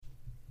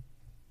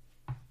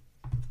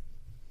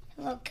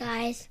Hello,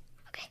 guys.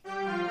 Okay.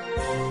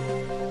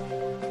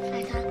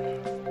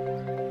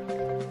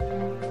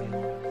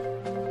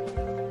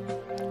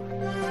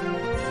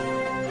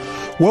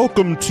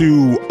 Welcome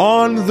to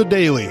On the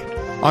Daily.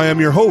 I am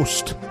your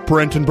host,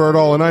 Brenton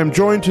Birdall, and I am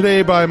joined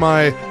today by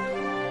my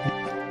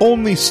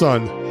only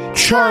son,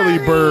 Charlie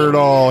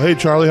Birdall. Hey,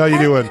 Charlie, how you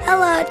doing?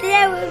 Hello.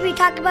 Today we'll be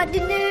talking about the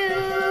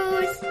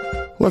news.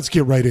 Let's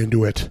get right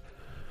into it.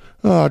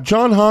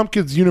 Johns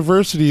Hopkins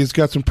University has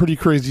got some pretty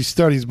crazy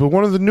studies, but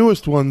one of the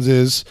newest ones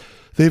is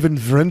they've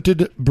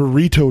invented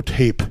burrito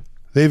tape.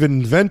 They've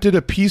invented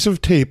a piece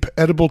of tape,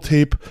 edible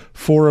tape,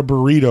 for a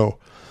burrito.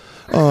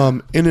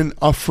 In an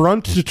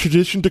affront to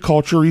tradition to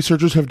culture,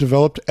 researchers have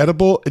developed an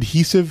edible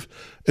adhesive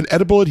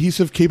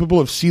capable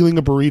of sealing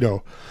a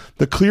burrito.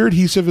 The clear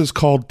adhesive is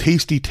called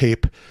Tasty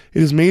Tape.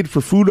 It is made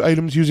for food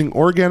items using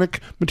organic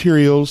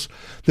materials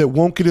that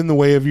won't get in the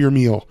way of your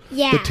meal.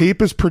 Yeah. The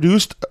tape is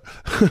produced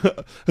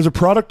as a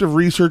product of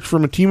research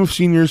from a team of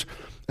seniors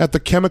at the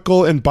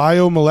Chemical and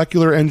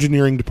Biomolecular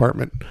Engineering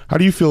Department. How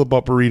do you feel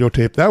about burrito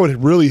tape? That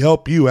would really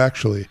help you,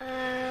 actually.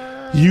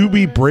 You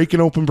be breaking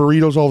open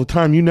burritos all the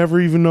time. You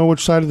never even know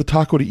which side of the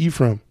taco to eat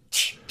from.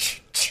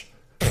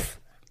 Can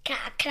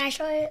I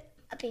show you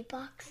a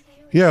beatbox?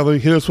 Yeah, let me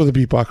hit us with a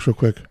beatbox real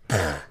quick.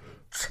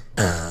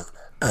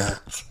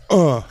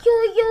 Yo.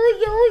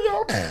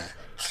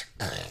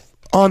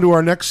 On to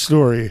our next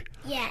story.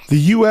 Yes. The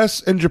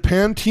U.S. and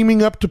Japan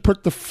teaming up to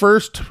put the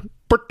first...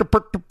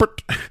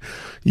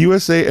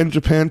 USA and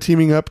Japan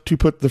teaming up to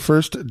put the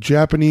first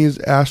Japanese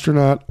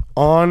astronaut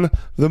on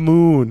the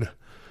moon.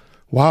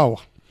 Wow.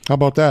 How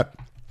about that?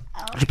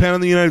 Japan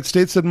and the United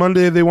States said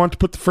Monday they want to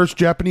put the first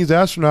Japanese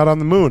astronaut on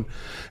the moon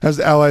as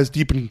the allies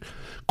deepen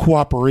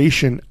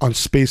cooperation on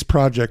space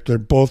project. They're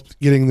both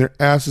getting their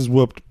asses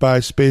whooped by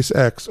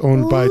SpaceX,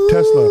 owned by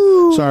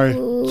Tesla.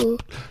 Sorry.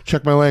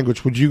 Check my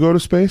language. Would you go to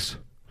space?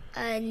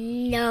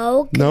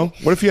 No. No?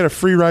 What if you had a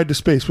free ride to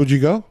space? Would you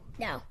go?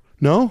 No.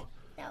 No?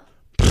 No.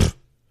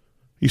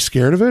 You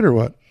scared of it or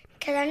what?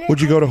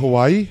 Would you go to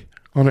Hawaii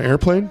on an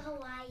airplane?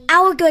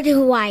 I would go to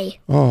Hawaii.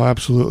 Oh,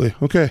 absolutely.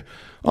 Okay.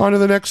 On to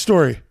the next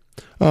story.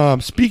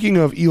 Speaking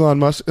of Elon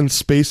Musk and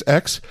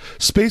SpaceX,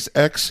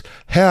 SpaceX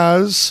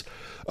has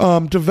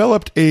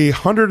developed a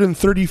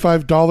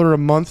 $135 a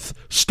month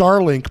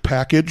Starlink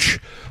package,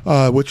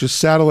 which is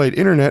satellite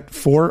internet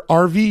for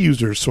RV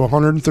users. So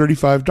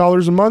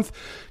 $135 a month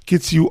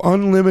gets you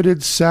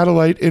unlimited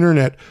satellite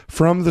internet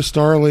from the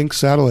Starlink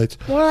satellites.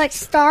 More like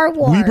Star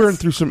Wars. We burn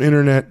through some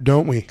internet,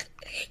 don't we?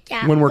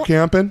 Yeah. When we're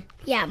camping?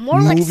 Yeah, more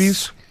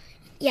movies?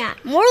 Yeah,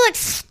 more like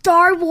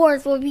Star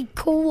Wars would be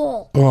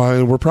cool.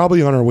 Oh, we're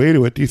probably on our way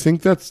to it. Do you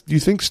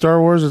think Star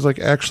Wars is like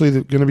actually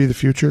going to be the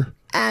future?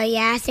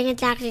 Yeah, I think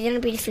it's actually going to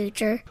be the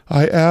future.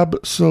 I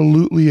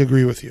absolutely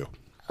agree with you.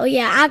 Oh,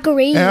 yeah, I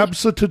agree.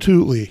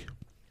 Absolutely.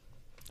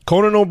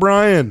 Conan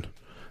O'Brien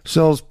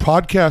sells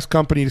podcast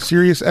company to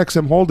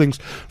SiriusXM Holdings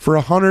for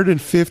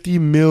 $150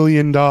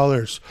 million.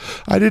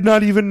 I did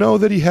not even know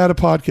that he had a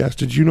podcast.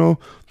 Did you know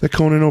that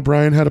Conan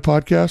O'Brien had a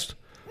podcast?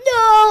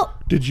 No.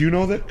 Did you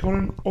know that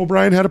Conan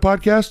O'Brien had a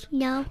podcast?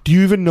 No. Do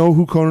you even know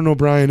who Conan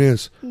O'Brien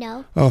is?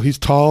 No. Oh, he's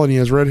tall and he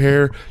has red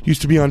hair.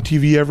 Used to be on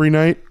TV every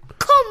night.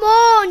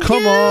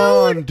 Come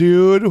on,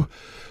 dude.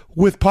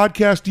 With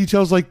podcast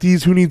details like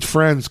these, who needs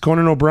friends?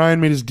 Conan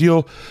O'Brien made his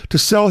deal to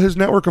sell his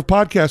network of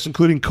podcasts,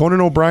 including Conan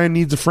O'Brien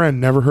Needs a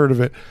Friend, never heard of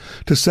it,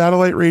 to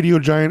satellite radio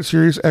giant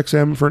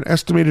SiriusXM for an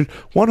estimated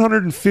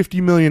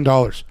 $150 million.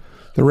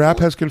 The Wrap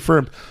has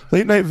confirmed.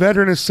 Late Night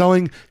Veteran is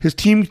selling his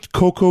Team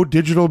Coco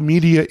digital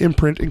media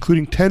imprint,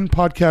 including 10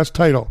 podcast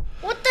title.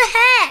 What the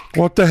heck?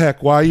 What the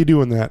heck? Why are you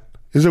doing that?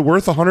 Is it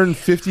worth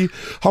 $150?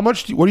 How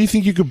much? What do you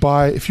think you could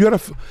buy if you had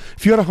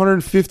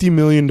 $150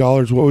 million?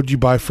 What would you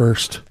buy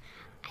first?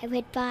 I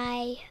would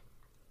buy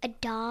a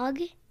dog.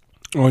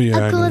 Oh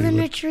yeah, a golden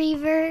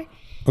retriever.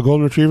 A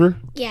golden retriever?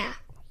 Yeah,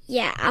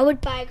 I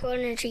would buy a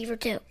golden retriever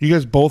too. You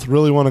guys both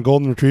really want a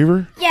golden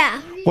retriever?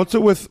 Yeah. What's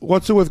it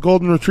with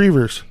golden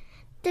retrievers?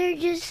 They're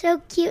just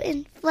so cute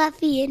and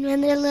fluffy, and when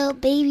they're little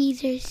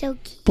babies, they're so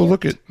cute. But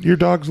look at your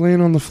dog's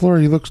laying on the floor.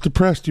 He looks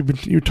depressed.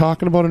 You're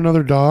talking about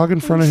another dog in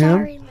front of him?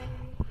 Leonard.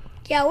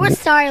 Yeah, we're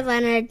sorry,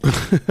 Leonard.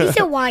 We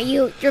still want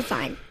you. You're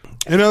fine.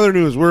 In other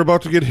news, we're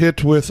about to get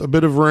hit with a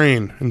bit of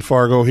rain in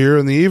Fargo here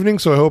in the evening,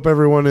 so I hope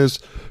everyone is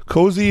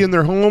cozy in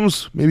their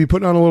homes, maybe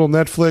putting on a little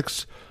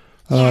Netflix,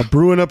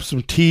 brewing up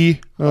some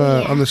tea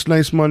on this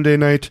nice Monday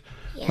night.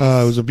 Yes.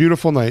 It was a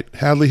beautiful night.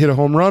 Hadley hit a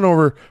home run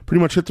over,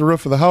 pretty much hit the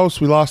roof of the house.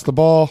 We lost the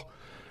ball.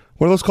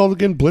 What are those called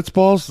again? Blitz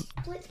balls?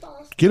 Blitz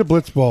balls. Get a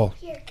blitz ball.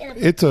 Here, go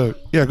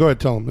ahead,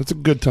 tell them. It's a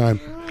good time.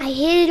 I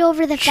hit it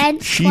over the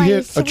fence. She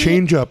hit a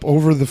change-up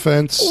over the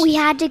fence. We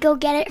had to go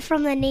get it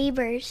from the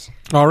neighbors.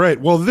 All right.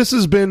 Well, this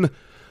has been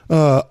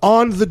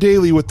On the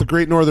Daily with the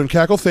Great Northern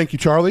Cackle. Thank you,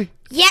 Charlie.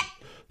 Yep.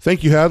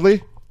 Thank you,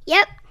 Hadley.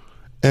 Yep.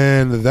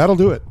 And that'll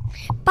do it.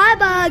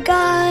 Bye-bye,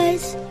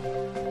 guys.